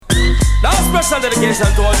Special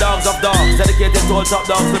dedication to all dogs of dogs, dedicated to all top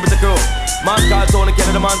dogs, Liberty Crew. Man called Tony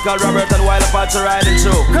Kennedy, man called Robert, and Wild Apache riding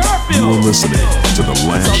through. Curfew! You are listening to the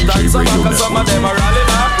Lance J Radio Network. Some of them are rally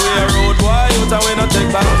back, we a road boy, youth and we no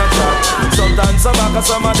take back no chat. Sometimes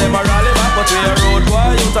some of them are rally back, but we a road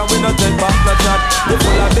boy, youth and we no take back no chat. You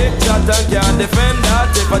full of big chat and can't defend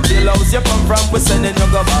that. If a jailhouse you come from, we sending you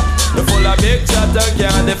go back. You full of big chat and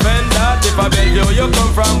can't defend that. If a Bellevue you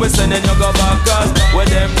come from, we sending you go back. Cause with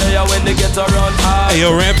them there when they get around high. Hey yo,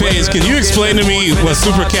 Rampage, can you explain to me what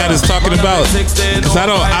Supercat is talking about? Because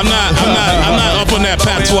I'm not up on that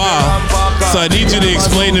patois, so I need you to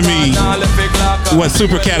explain to me what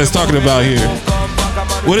Supercat is talking about here.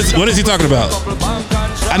 What is he talking about?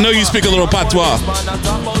 I know you speak a little patois.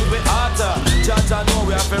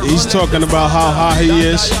 He's talking about how high he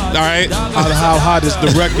is. All right. How hot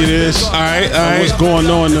the record is. All right. What's going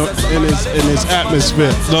on in his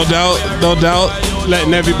atmosphere. No doubt.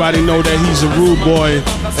 Letting everybody know that he's a rude boy,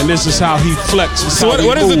 and this is how he flexes. So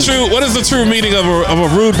what is the true meaning of a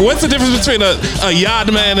rude boy? What's the difference between a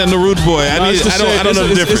yard man and a rude boy? I don't know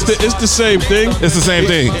the difference. It's the same thing. It's the same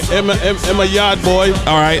thing. I'm a yard boy.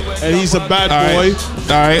 All right. And he's a bad boy.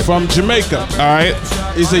 All right. From Jamaica. All right.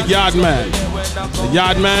 He's a yard man. A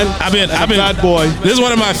yard man. I've been bad boy. This is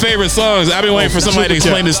one of my favorite songs. I've been waiting for somebody to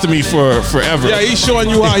explain this to me for forever. Yeah, he's showing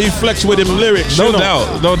you how he flex with him lyrics. No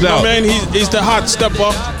doubt. You know, man, he's the hot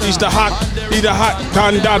stepper. He's the hot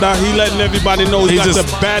Kandada. He letting everybody know he's got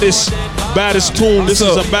the baddest tune. This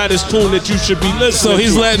is the baddest tune that you should be listening to.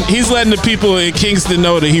 So he's letting the people in Kingston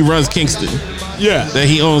know that he runs Kingston. Yeah. That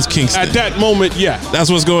he owns Kingston. At that moment, yeah. That's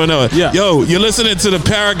what's going on. Yeah. Yo, you're listening to the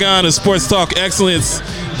Paragon of Sports Talk Excellence,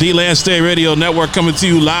 the Lance J Radio Network, coming to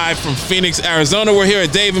you live from Phoenix, Arizona. We're here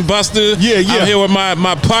at Dave and Buster. Yeah. I'm here with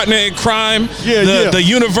my partner in crime, the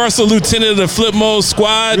Universal Lieutenant of the Flip Mode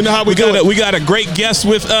Squad. You know how we got a great guest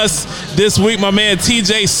with us this week, my man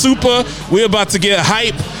TJ Super. We're about to get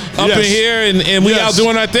hype up in here, and we out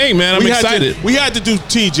doing our thing, man. I'm excited. We had to do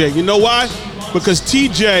TJ. You know why? Because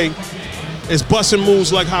TJ is busting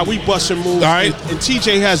moves like how we busting moves. All right. And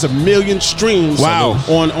TJ has 1 million streams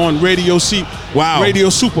on Radio C. Wow. Radio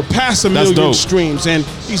Super, past 1 million streams. And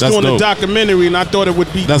he's doing a documentary, and I thought it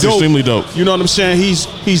would be That's dope. Extremely dope. You know what I'm saying?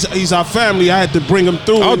 He's our family. I had to bring him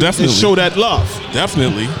through and show that love.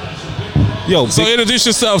 Definitely. Yo, so introduce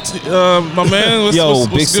yourself, my man.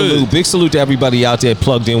 Big salute to everybody out there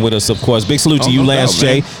plugged in with us, of course. Big salute to you, Lance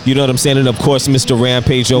J. You know what I'm saying? And of course, Mr.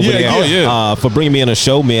 Rampage over there. For bringing me on a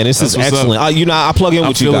show, man. This is excellent. I plug in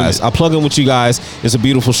with you guys. I plug in with you guys. It's a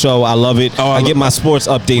beautiful show. I love it. I get my sports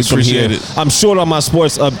updates from here. I'm short on my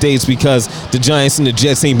sports updates because the Giants and the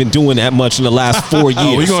Jets ain't been doing that much in the last 4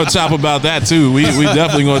 years. We're going to talk about that, too. We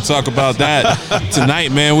definitely going to talk about that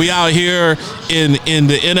tonight, man. We out here in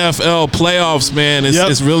the NFL playoffs, man.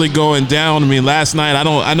 It's really going down. I mean, last night,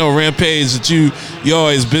 I know Rampage that you're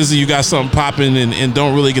always busy. You got something popping and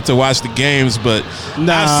don't really get to watch the games, but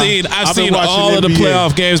I've seen all of the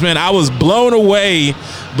playoff games, man. I was blown away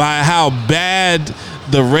by how bad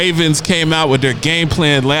the Ravens came out with their game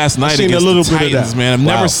plan last night against the Titans, man. I've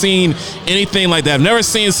never seen anything like that. I've never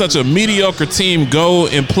seen such a mediocre team go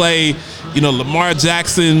and play, Lamar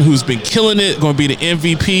Jackson, who's been killing it, going to be the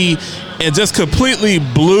MVP, and just completely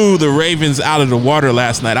blew the Ravens out of the water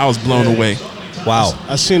last night. I was blown away. Wow.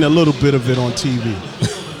 I seen a little bit of it on TV.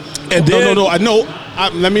 And no. I know.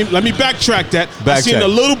 Let me backtrack that. I seen a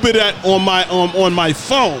little bit of that on my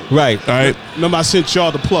phone. Right. All right. Remember, I sent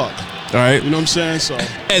y'all the plug. All right. You know what I'm saying? So.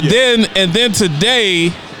 And then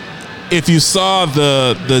today, if you saw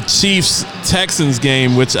the Chiefs Texans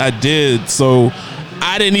game, which I did, so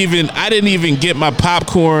I didn't even get my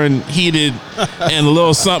popcorn heated and a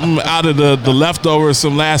little something out of the leftovers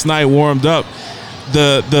from last night warmed up.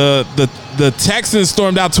 The Texans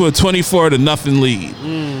stormed out to a 24-0 lead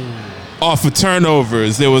off of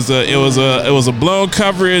turnovers. It was a blown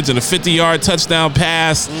coverage and a 50-yard touchdown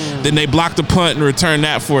pass. Then they blocked a punt and returned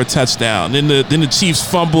that for a touchdown. Then the Chiefs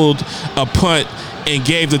fumbled a punt and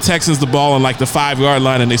gave the Texans the ball on like the 5-yard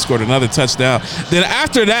line, and they scored another touchdown. Then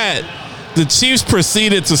after that, the Chiefs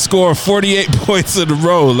proceeded to score 48 points in a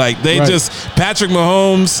row. Like Patrick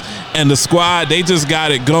Mahomes and the squad, they just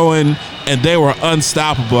got it going, and they were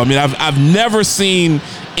unstoppable. I mean, I've never seen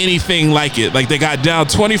anything like it. Like, they got down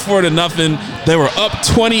 24-0. They were up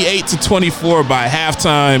 28-24 by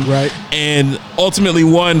halftime, right? And ultimately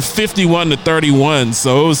won 51-31.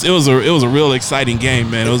 So it was a real exciting game,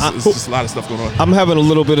 man. It was just a lot of stuff going on. I'm having a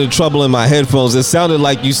little bit of trouble in my headphones. It sounded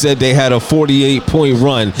like you said they had a 48-point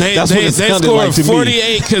run. They scored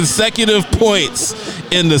 48 consecutive points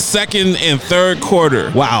in the second and third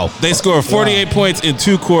quarter. Wow. They scored 48 points in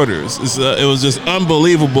 2 quarters. It was just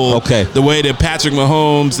unbelievable the way that Patrick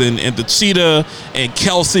Mahomes and the Cheetah and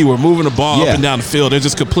Kelsey were moving the ball up and down the field. They're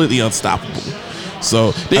just completely unstoppable.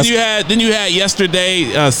 So then you had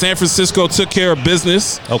yesterday, San Francisco took care of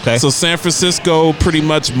business. Okay. So San Francisco pretty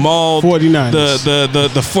much mauled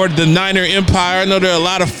 49ers. the Niner Empire. I know there are a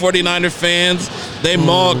lot of 49er fans. They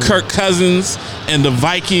mauled Kirk Cousins and the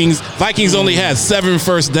Vikings. Vikings only had 7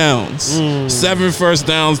 first downs. 7 first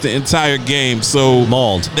downs the entire game. So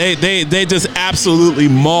mauled. They just absolutely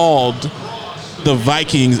mauled the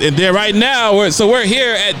Vikings. And then right now, we're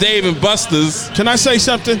here at Dave and Buster's. Can I say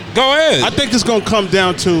something? Go ahead. I think it's going to come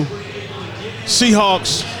down to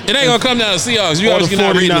Seahawks. It ain't going to come down to Seahawks. You always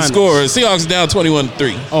not reading the score. Seahawks down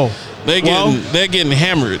 21-3. Oh. They're getting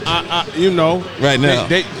hammered. Right now.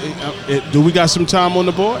 Do we got some time on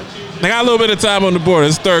the board? They got a little bit of time on the board.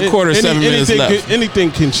 It's third quarter, 7 minutes left. Anything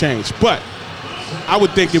can change. But I would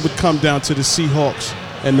think it would come down to the Seahawks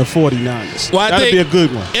and the 49ers. Well, That'd be a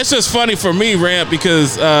good one. It's just funny for me, Ramp,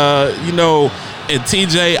 because, and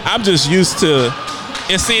TJ, I'm just used to,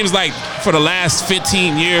 it seems like for the last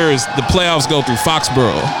 15 years, the playoffs go through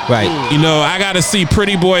Foxborough. Right. I got to see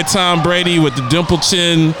pretty boy Tom Brady with the dimple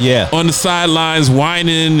chin on the sidelines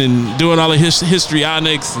whining and doing all the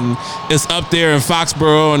histrionics. And it's up there in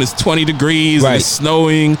Foxborough and it's 20 degrees and it's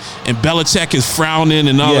snowing and Belichick is frowning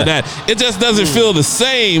and all of that. It just doesn't feel the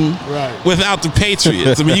same without the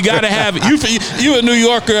Patriots. I mean, you got to have it. You a New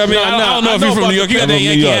Yorker. I mean, I don't know if you're from New York. You got that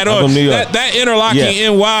Yankee hat on. That interlocking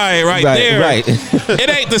NY right there. Right. It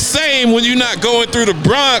ain't the same when you're not going through the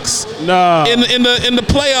Bronx in the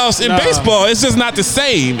playoffs in baseball. It's just not the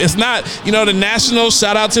same. It's not, the Nationals,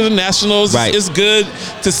 shout out to the Nationals. Right. It's good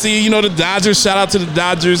to see, the Dodgers, shout out to the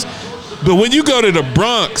Dodgers. But when you go to the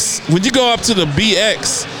Bronx, when you go up to the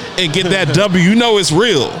BX and get that W, it's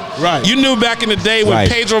real. Right. You knew back in the day when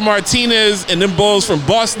Pedro Martinez and them Bulls from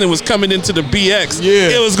Boston was coming into the BX,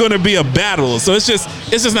 it was going to be a battle. So it's just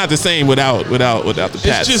not the same without the Pats.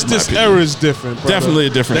 It's just this era is different, brother. Definitely a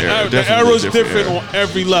different era. The era is different on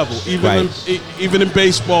every level, even in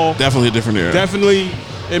baseball. Definitely a different era. Definitely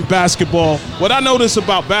in basketball. What I noticed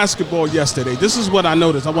about basketball yesterday, this is what I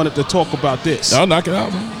noticed. I wanted to talk about this. I'll knock it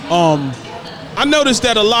out, man. I noticed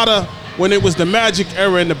that a lot of, when it was the Magic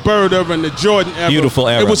era and the Bird era and the Jordan era, beautiful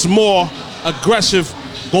era, it was more aggressive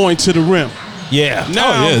going to the rim. Yeah.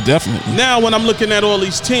 Now, definitely. Now when I'm looking at all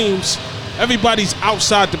these teams, everybody's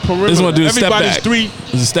outside the perimeter. Everybody's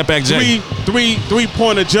step back.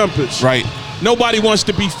 Three-pointer jumpers. Right. Nobody wants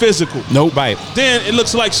to be physical. Nope. Right. Then it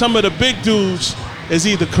looks like some of the big dudes is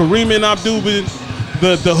either Kareem and Abdul,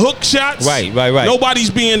 the hook shots. Right. Nobody's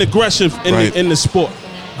being aggressive in the sport.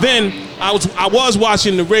 Then I was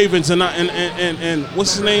watching the Ravens and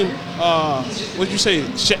what's his name? What did you say?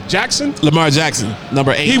 Jackson? Lamar Jackson,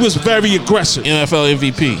 number 8. He was very aggressive. NFL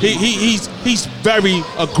MVP. He's very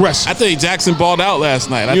aggressive. I think Jackson balled out last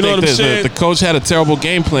night. I think the coach had a terrible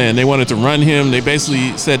game plan. They wanted to run him. They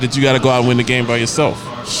basically said that you got to go out and win the game by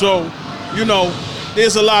yourself. So,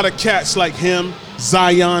 there's a lot of cats like him,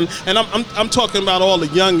 Zion, and I'm talking about all the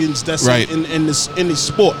youngins that's in these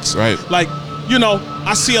sports. Right. Like,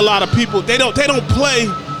 I see a lot of people. They don't play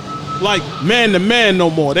like man to man no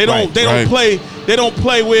more. They don't play. They don't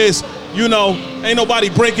play where it's, ain't nobody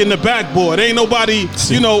breaking the backboard. Ain't nobody.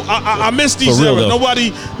 I miss these eras.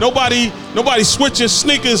 Nobody switching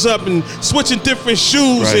sneakers up and switching different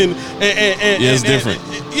shoes and it's different.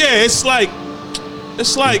 It's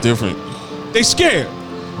like different. They scared.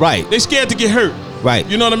 Right. They scared to get hurt. Right.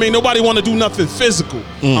 You know what I mean? Nobody want to do nothing physical.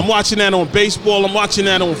 I'm watching that on baseball. I'm watching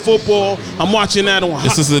that on football. I'm watching that on hockey.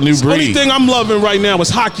 This is a new breed. The only thing I'm loving right now is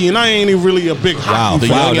hockey, and I ain't even really a big hockey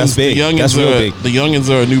fan. That's big. That's real big. The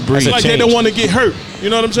youngins are a new breed. It's like they don't want to get hurt.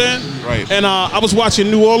 You know what I'm saying? Right. And I was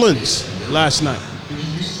watching New Orleans last night.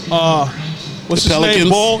 What's his name?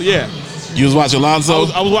 Ball? Yeah. You was watching Lonzo?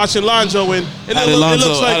 I was watching Lonzo, and how did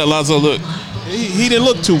Lonzo look? He didn't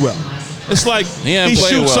look too well. It's like he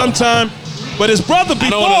shoots sometime, but his brother be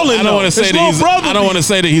balling. I don't want to say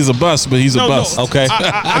that he's a bust, but he's a bust. Okay.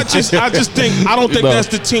 I just think I don't think that's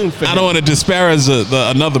the team for him. I don't want to disparage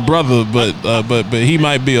another brother, but he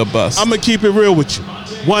might be a bust. I'm gonna keep it real with you.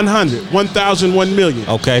 100, 1,000, 1 million.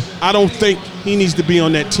 Okay. I don't think he needs to be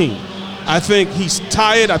on that team. I think he's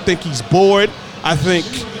tired. I think he's bored. I think.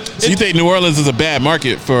 So you think New Orleans is a bad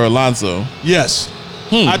market for Alonzo? Yes.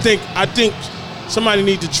 I think somebody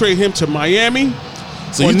need to trade him to Miami.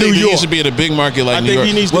 So you think he should be in a big market like New York?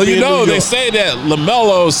 He needs to be in New York. They say that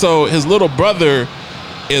LaMelo, so his little brother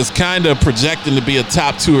is kind of projecting to be a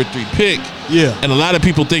top 2 or 3 pick. Yeah. And a lot of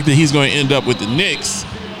people think that he's going to end up with the Knicks.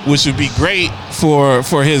 which would be great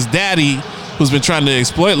for his daddy, who's been trying to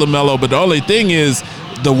exploit LaMelo. But the only thing is,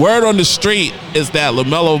 the word on the street is that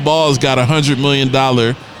LaMelo Ball's got $100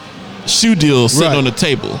 million shoe deal sitting on the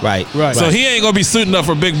table. Right. So he ain't gonna be suiting up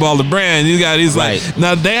for Big Baller Brand. He's like,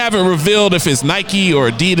 now they haven't revealed if it's Nike or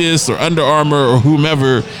Adidas or Under Armour or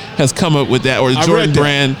whomever has come up with that, or the Jordan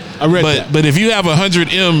Brand. But if you have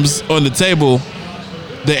 100 M's on the table,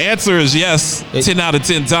 the answer is yes, 10 out of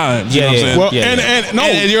 10 times. You know what I'm saying? Well,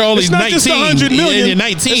 and you're only 19. Just 100 million. And you're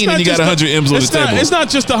 19 and you got 100 M's on the table. It's not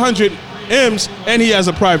just 100 M's, and he has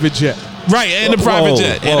a private jet. Right, and the private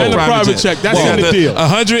jet. And the private jet. That's the deal.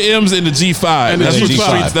 100 M's in the G5.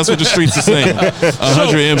 That's what the streets are saying.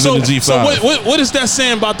 100 M's in the G5. So what is that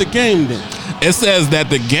saying about the game then? It says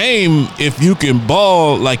that the game, if you can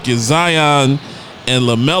ball like your Zion and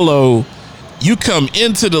LaMelo, you come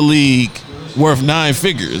into the league worth 9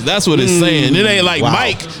 figures. That's what it's saying. It ain't like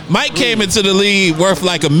Mike. Mike came into the league worth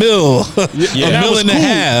like $1 million, $1.5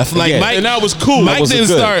 million. Like Mike, and that was cool. Mike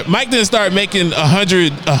didn't start making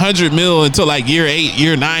 100 mil until like year 8,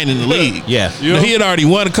 year 9 in the league. Yeah, he had already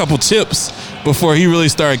won a couple chips before he really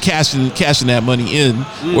started cashing that money in.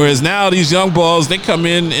 Whereas now these young balls, they come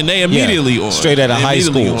in and they immediately on straight out of high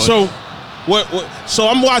school. So So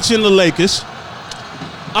I'm watching the Lakers.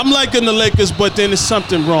 I'm liking the Lakers, but then there's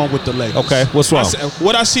something wrong with the Lakers. Okay, what's wrong?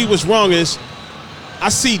 What I see what's wrong is I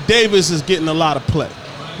see Davis is getting a lot of play.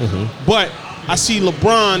 Mm-hmm. But I see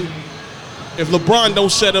LeBron, if LeBron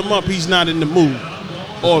don't set him up, he's not in the mood.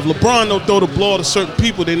 Or if LeBron don't throw the ball to certain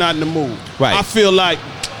people, they're not in the mood. Right. I feel like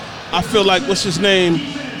what's his name?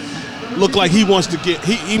 Look like he wants to get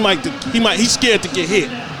he's scared to get hit.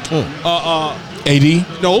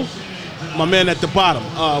 AD? No. My man at the bottom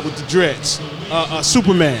with the dreads.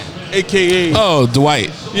 Superman, a.k.a. Dwight.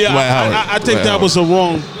 Yeah, Dwight Howard. I think that was a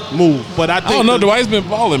wrong move. But I think Dwight's been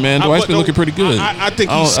balling, man. Dwight's been looking pretty good. I think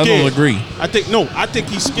he's scared. I don't agree. I think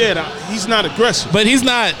he's scared. He's not aggressive. But he's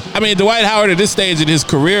not. I mean, Dwight Howard at this stage in his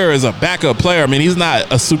career is a backup player. I mean, he's not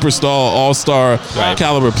a superstar, all-star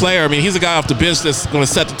caliber player. I mean, he's a guy off the bench that's going to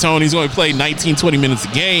set the tone. He's going to play 19, 20 minutes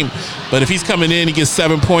a game. But if he's coming in, he gets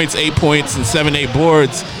 7 points, 8 points, and 7, 8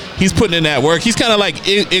 boards. He's putting in that work. He's kind of like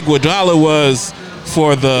Iguodala was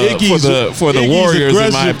for the Warriors,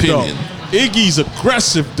 in my opinion. Though. Iggy's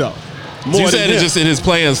aggressive though. So you said it's just in his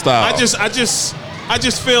playing style. I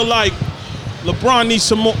just feel like LeBron needs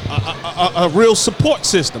some more a real support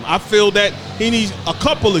system. I feel that he needs a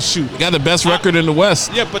couple of shooters. Got the best record in the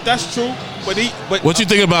West. Yeah, but that's true. But what you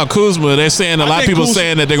think about Kuzma? They're saying a lot of people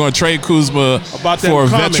saying that they're going to trade Kuzma for a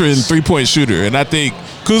veteran 3-point shooter, and I think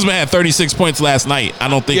Kuzma had 36 points last night. I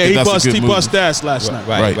don't think that's a good move. He bust ass last night.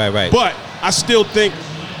 Right. But I still think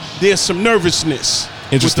there's some nervousness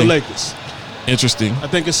with the Lakers. Interesting. I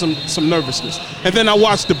think it's some nervousness. And then I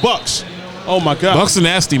watched the Bucks. Oh my God. Bucks are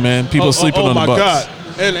nasty, man. People sleeping on the Bucks. Oh my God.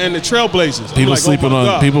 And the Trailblazers. People sleeping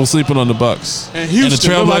on the Bucks. And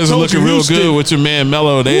Houston. And the Trailblazers looking real good with your man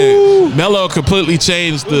Melo. Melo completely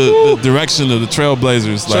changed the direction of the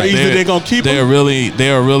Trailblazers. So either they're gonna keep him.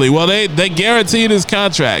 They are really well. They guaranteed his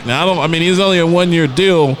contract. Now he's only a 1-year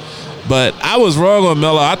deal, but I was wrong on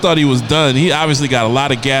Melo. I thought he was done. He obviously got a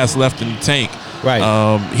lot of gas left in the tank. Right.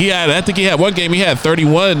 I think he had one game. He had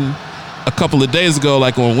 31 a couple of days ago,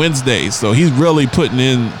 like on Wednesday. So he's really putting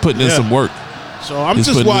in some work. So I'm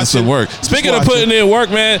just watching. In some work. Speaking of putting in work,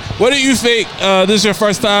 man, what do you think? This is your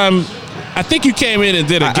first time. I think you came in and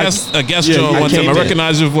did a guest show one time. I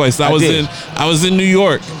recognize your voice. I was in New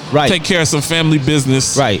York. Right. Take care of some family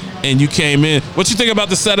business. Right. And you came in. What you think about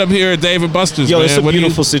the setup here at Dave & Buster's? Yo, man? it's a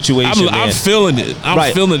beautiful situation. I'm feeling it.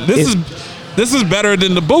 I'm feeling it. This is better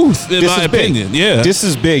than the booth, in my opinion. Yeah. This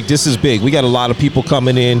is big. We got a lot of people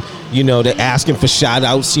coming in, they're asking for shout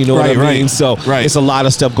outs, what I mean? So it's a lot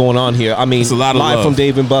of stuff going on here. I mean, it's a lot of live love from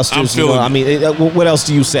Dave & Buster's. I mean, what else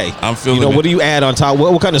do you say? I'm feeling it. What do you add on top?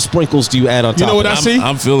 What kind of sprinkles do you add on top? You know what I see?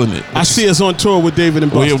 I'm feeling it. I see us on tour with Dave &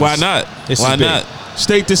 Buster's. Well, yeah, why not? Why not?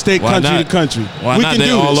 State to state, country to country. Why not?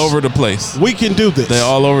 They're all over the place. We can do this. They're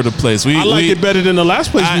all over the place. I like it better than the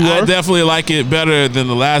last place we were. I definitely like it better than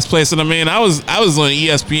the last place. And I mean, I was on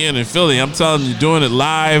ESPN in Philly. I'm telling you, doing it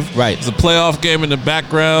live. Right. It's a playoff game in the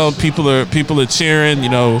background. People are cheering. We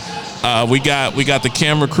got the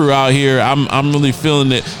camera crew out here. I'm really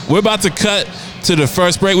feeling it. We're about to cut to the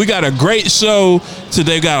first break. We got a great show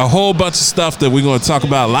today. We got a whole bunch of stuff that we're going to talk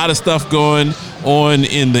about. A lot of stuff going on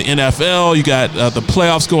in the NFL. You got the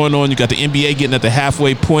playoffs going on. You got the NBA getting at the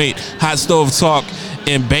halfway point. Hot stove talk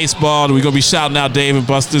in baseball. We're going to be shouting out Dave &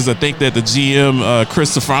 Buster's. I think that the GM,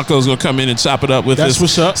 Chris DeFranco, is going to come in and chop it up with us. That's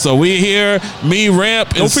what's up. So we here, me,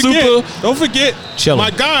 Ramp, and Super. Don't forget, Chillin'.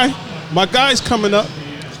 my guy's coming up.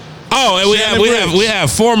 Oh, and we have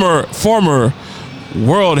former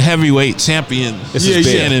world heavyweight champion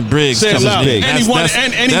Shannon Briggs coming in.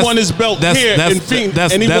 And he won his belt here in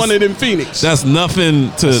Phoenix. And he won it in Phoenix. That's nothing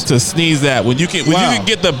to sneeze at. When you can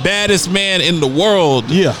get the baddest man in the world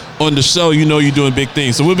on the show, you know you're doing big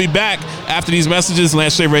things. So we'll be back after these messages.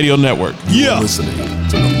 Lance J Radio Network. You're listening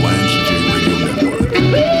to the Lance J Radio Network.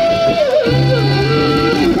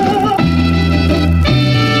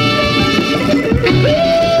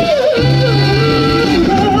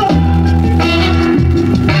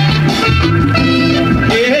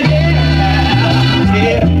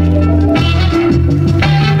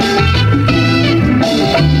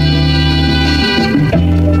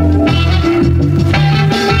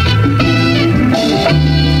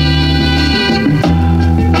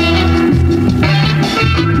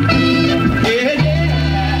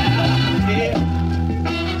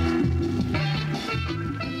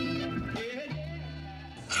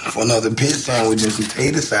 Another pit sandwich and some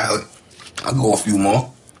potato salad. I'll go a few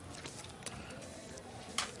more.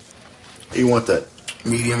 You want that?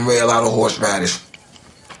 Medium rare, a lot of horseradish.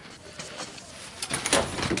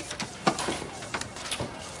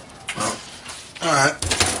 All right.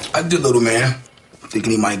 I did, little man.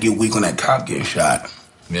 Thinking he might get weak on that cop getting shot.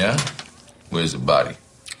 Yeah? Where's the body?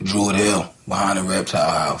 Druid Hill, behind the reptile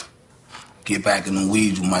house. Get back in the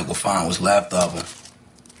weeds, you might go find what's left of him.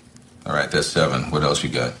 All right, that's 7. What else you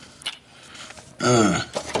got?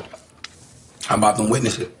 How about them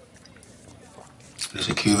witnesses? The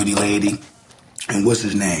security lady, and what's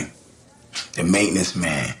his name? The maintenance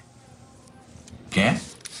man. Gant?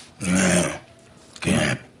 Yeah,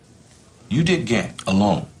 Gant. You did Gant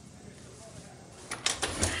alone?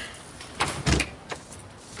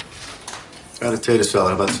 Got a tater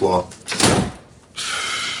salad. How about slaw?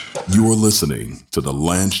 You're listening to the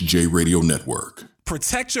Lance J Radio Network.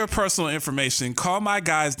 Protect your personal information. Call my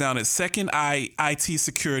guys down at Second Eye IT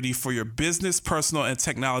Security for your business, personal, and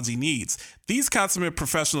technology needs. These consummate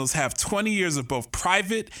professionals have 20 years of both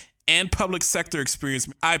private and public sector experience.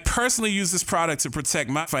 I personally use this product to protect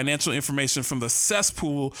my financial information from the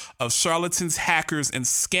cesspool of charlatans, hackers, and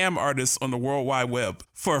scam artists on the World Wide Web.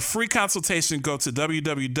 For a free consultation, go to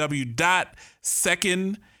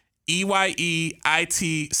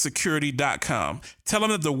www.secondEYEITsecurity.com. Tell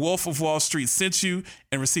them that the Wolf of Wall Street sent you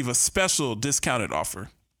and receive a special discounted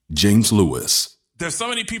offer. James Lewis. There's so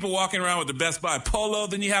many people walking around with the Best Buy Polo.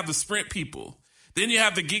 Then you have the Sprint people. Then you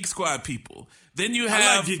have the Geek Squad people. Then you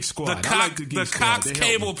have the Cox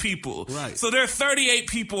Cable people. Right. So there are 38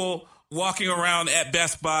 people walking around at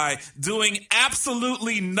Best Buy doing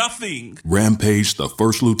absolutely nothing. Rampage, the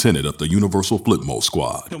first lieutenant of the Universal Flipmo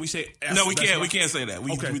Squad. Can we say? No, we can't. We can't say that.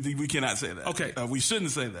 We cannot say that. Okay. We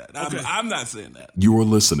shouldn't say that. Okay. I'm not saying that. You are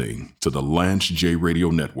listening to the Lance J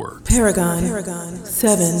Radio Network. Paragon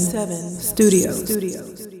 7 Studios.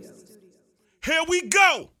 Here we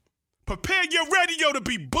go. Prepare your radio to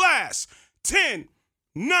be blast. 10,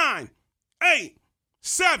 9, 8,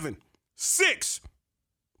 7, 6,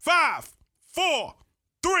 5, 4,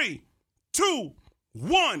 3, 2,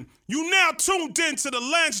 1. You now tuned in to the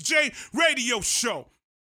Lance J Radio Show.